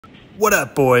What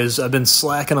up, boys? I've been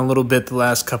slacking a little bit the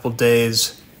last couple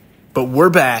days, but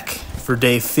we're back for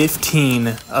day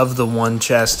 15 of the One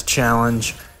Chest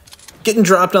Challenge. Getting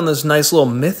dropped on this nice little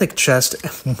mythic chest.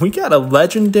 We got a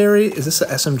legendary, is this an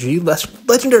SMG?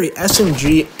 Legendary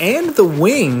SMG and the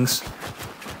wings.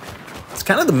 It's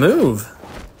kind of the move.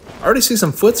 I already see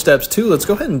some footsteps too. Let's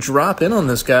go ahead and drop in on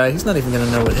this guy. He's not even going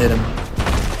to know what hit him.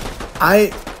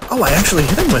 I actually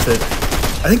hit him with it.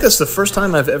 I think that's the first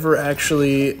time I've ever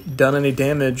actually done any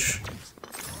damage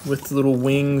with the little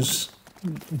wings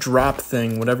drop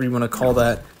thing, whatever you want to call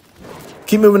that.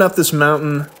 Keep moving up this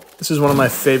mountain. This is one of my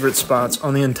favorite spots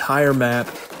on the entire map.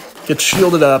 Get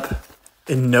shielded up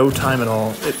in no time at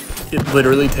all. It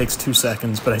literally takes 2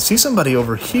 seconds, but I see somebody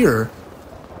over here.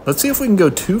 Let's see if we can go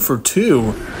 2 for 2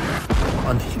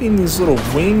 on hitting these little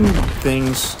wing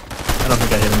things. I don't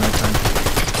think I hit him that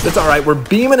time. That's alright, we're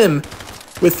beaming him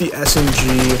with the SMG.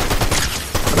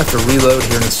 I'm gonna have to reload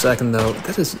here in a second, though.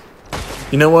 That is...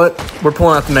 You know what? We're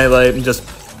pulling out the melee and just...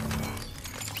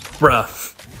 Bruh.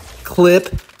 Clip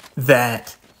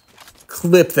that.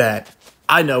 Clip that.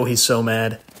 I know he's so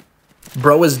mad.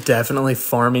 Bro is definitely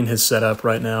farming his setup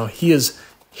right now. He is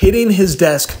hitting his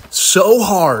desk so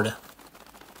hard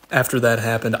after that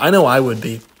happened. I know I would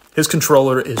be. His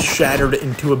controller is shattered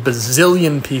into a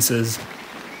bazillion pieces.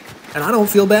 And I don't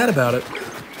feel bad about it.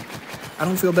 I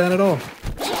don't feel bad at all.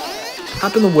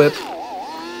 Hop in the whip.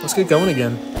 Let's get going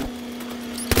again.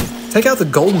 Take out the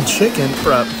golden chicken.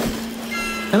 Bruh.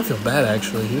 I kind of feel bad,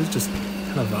 actually. He was just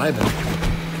kind of vibing.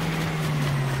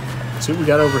 See what we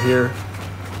got over here.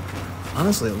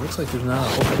 Honestly, it looks like there's not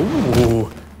a...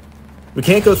 Ooh. We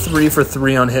can't go 3 for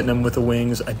 3 on hitting him with the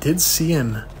wings. I did see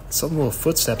him. Some little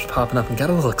footsteps popping up and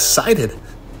got a little excited.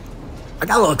 I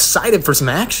got a little excited for some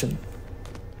action.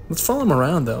 Let's follow him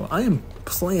around, though. I am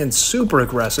playing super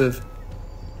aggressive.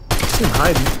 See him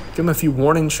hiding. Give him a few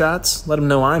warning shots. Let him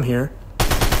know I'm here.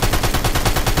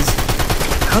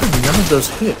 How did none of those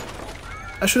hit?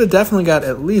 I should have definitely got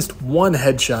at least one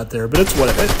headshot there, but it's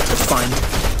whatever. It's fine.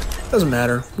 Doesn't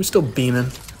matter. We're still beaming.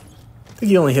 I think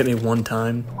he only hit me one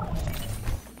time.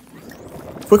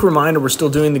 Quick reminder, we're still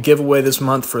doing the giveaway this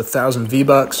month for 1,000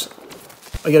 V-Bucks.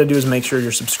 All you gotta do is make sure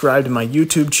you're subscribed to my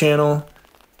YouTube channel.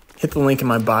 Hit the link in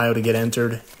my bio to get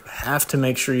entered. You have to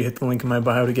make sure you hit the link in my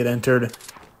bio to get entered.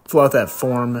 Fill out that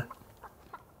form.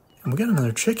 And we got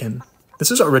another chicken. This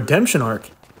is our redemption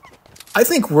arc. I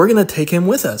think we're going to take him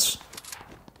with us.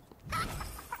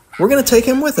 We're going to take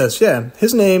him with us, yeah.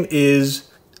 His name is...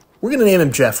 We're going to name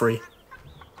him Jeffrey.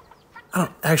 I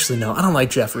don't like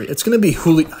Jeffrey. It's going to be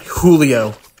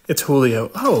Julio. It's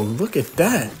Julio. Oh, look at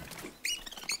that.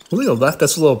 Julio left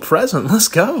us a little present. Let's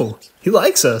go. He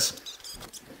likes us.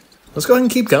 Let's go ahead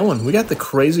and keep going. We got the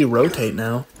crazy rotate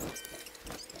now.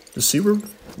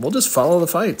 We'll just follow the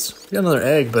fights. We got another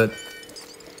egg, but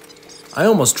I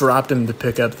almost dropped him to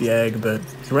pick up the egg, but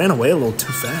he ran away a little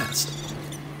too fast.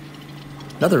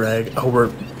 Another egg. Oh, we're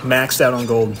maxed out on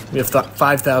gold. We have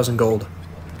 5,000 gold.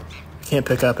 Can't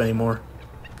pick up anymore.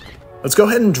 Let's go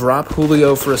ahead and drop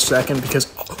Julio for a second because...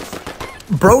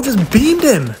 bro just beamed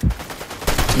him!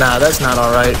 Nah, that's not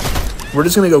alright. We're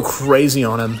just going to go crazy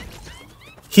on him.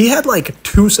 He had like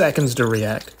 2 seconds to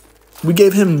react. We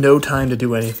gave him no time to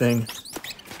do anything.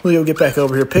 Julio, get back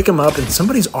over here. Pick him up, and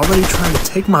somebody's already trying to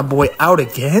take my boy out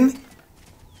again?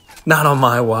 Not on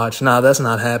my watch. Nah, that's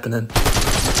not happening.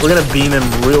 We're going to beam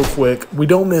him real quick. We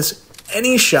don't miss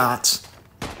any shots.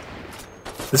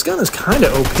 This gun is kind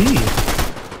of OP.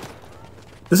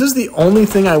 This is the only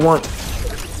thing I want.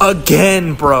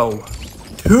 Again, bro.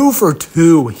 2 for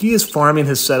 2. He is farming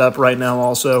his setup right now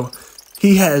also.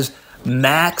 He has...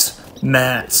 max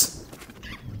mats.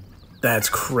 That's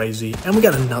crazy. And we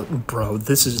got another... Bro,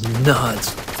 this is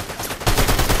nuts.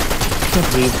 I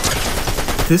can't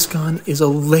believe... This gun is a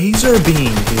laser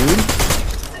beam, dude.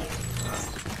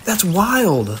 That's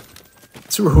wild.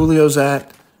 Let's see where Julio's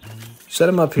at. Set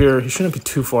him up here. He shouldn't be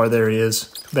too far. There he is.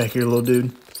 Come back here, little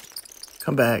dude.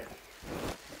 Come back.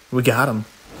 We got him.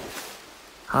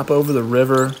 Hop over the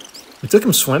river. We took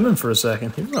him swimming for a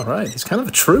second. He was alright. He's kind of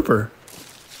a trooper.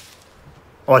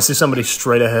 Oh, I see somebody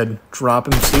straight ahead. Drop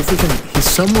him. See if we can... He's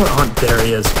somewhere on... There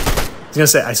he is. I was going to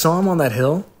say, I saw him on that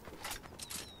hill.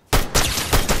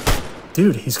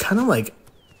 Dude, he's kind of like...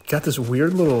 Got this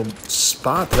weird little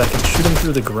spot that I can shoot him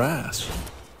through the grass.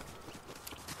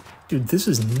 Dude, this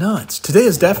is nuts. Today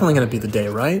is definitely going to be the day,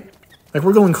 right? Like,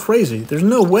 we're going crazy. There's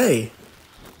no way.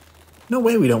 No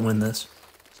way we don't win this.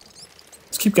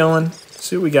 Let's keep going.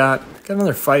 See what we got. Got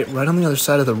another fight right on the other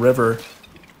side of the river.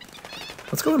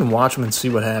 Let's go ahead and watch them and see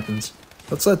what happens.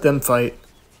 Let's let them fight.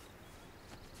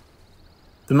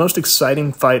 The most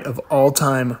exciting fight of all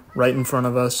time right in front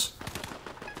of us.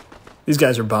 These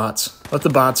guys are bots. Let the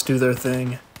bots do their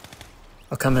thing.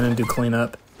 I'll come in and do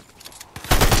cleanup.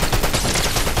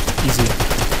 Easy.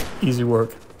 Easy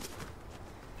work.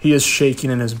 He is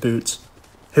shaking in his boots.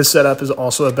 His setup is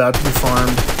also about to be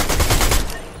farmed.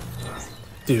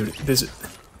 Dude,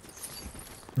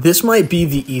 this might be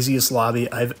the easiest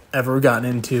lobby I've ever gotten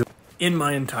into in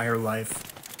my entire life.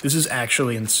 This is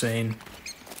actually insane.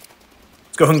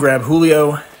 Let's go ahead and grab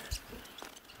Julio.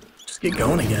 Just get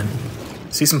going again.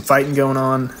 See some fighting going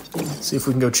on. See if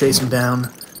we can go chase him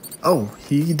down. Oh,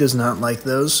 he does not like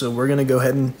those, so we're going to go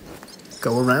ahead and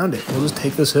go around it. We'll just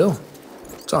take this hill.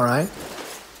 It's all right.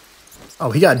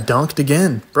 Oh, he got dunked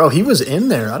again. Bro, he was in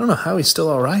there. I don't know how he's still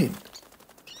all right.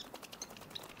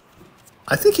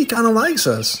 I think he kind of likes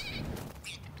us.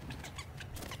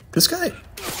 This guy,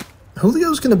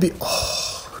 Julio's going to be...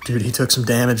 Oh, dude, he took some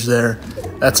damage there.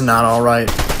 That's not all right.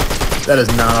 That is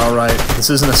not all right. This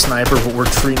isn't a sniper, but we're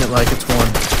treating it like it's one.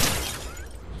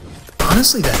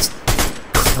 Honestly, that's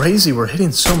crazy. We're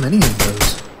hitting so many of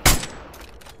those.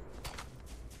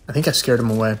 I think I scared him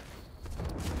away.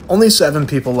 Only 7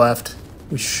 people left.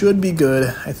 We should be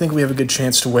good. I think we have a good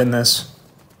chance to win this.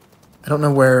 I don't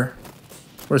know where...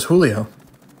 Where's Julio?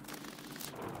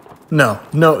 No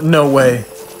way.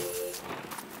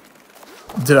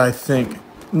 Did I think...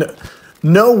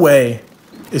 No way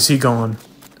is he gone.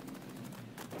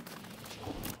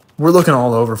 We're looking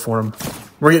all over for him.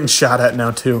 We're getting shot at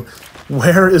now, too.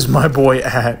 Where is my boy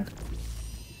at?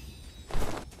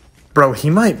 Bro, he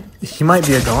might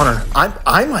be a goner.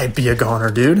 I might be a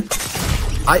goner, dude.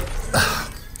 I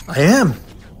am.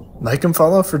 Like and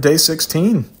follow for day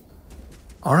 16.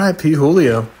 R.I.P.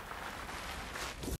 Julio.